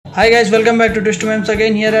Hi guys, welcome back to Twist Memes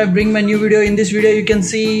again. Here I bring my new video. In this video you can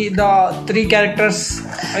see the 3 characters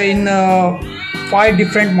in 5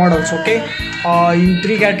 different models. Okay, in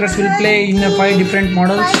 3 characters will play in 5 different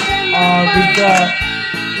models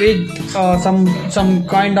with some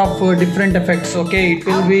kind of different effects. Okay, it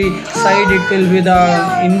will be side, it will be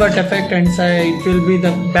the invert effect, and side it will be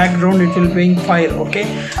the background, it will be in fire. Okay,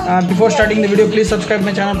 before starting the video, please subscribe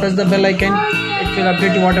my channel, press the bell icon. It will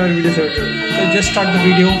update you whatever videos I do. So just start the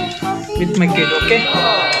video with my kid. Okay.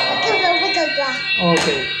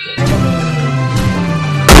 Okay.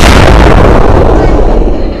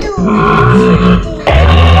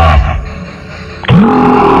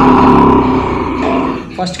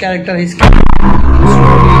 First character is coming.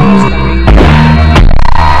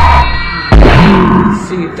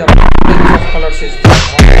 See the range of colors is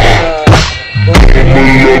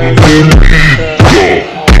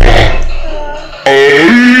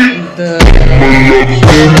the color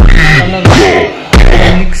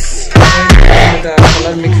mix, the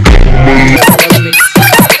color mix green.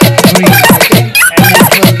 Okay, and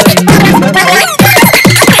it was the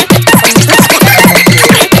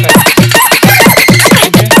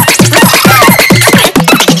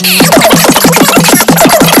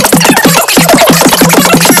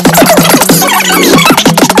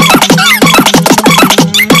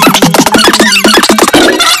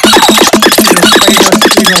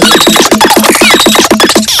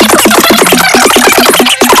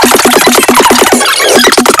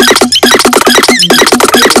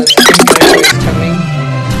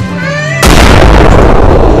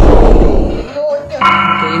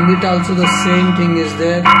also the same thing is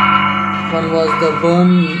there. One was the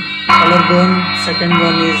color burn, second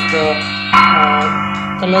one is the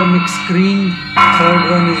color mix green, third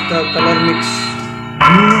one is the color mix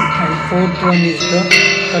blue, and fourth one is the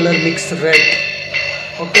color mix red.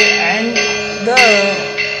 Okay, and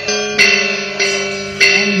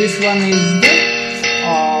this one is the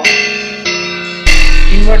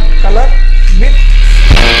invert color with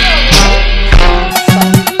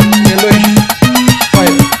some yellowish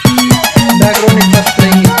fire. Background it was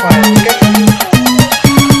playing in fire. Okay.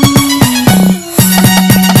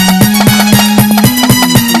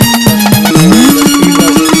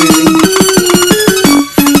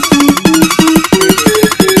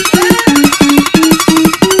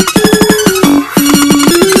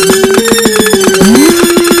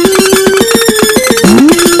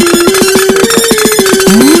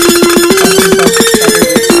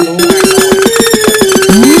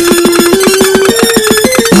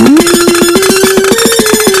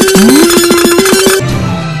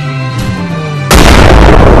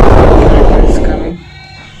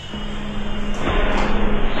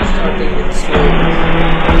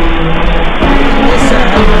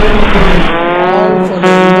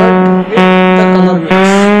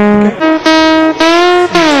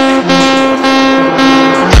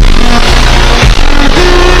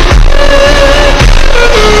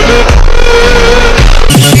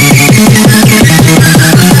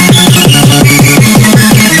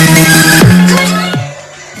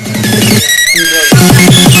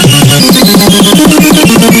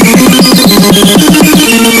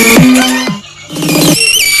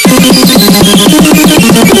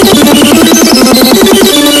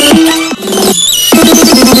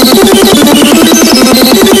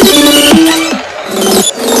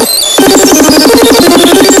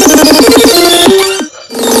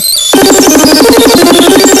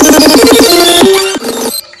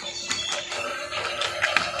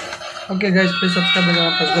 Okay guys, please subscribe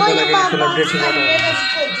and press the bell icon to update you.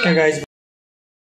 Okay guys.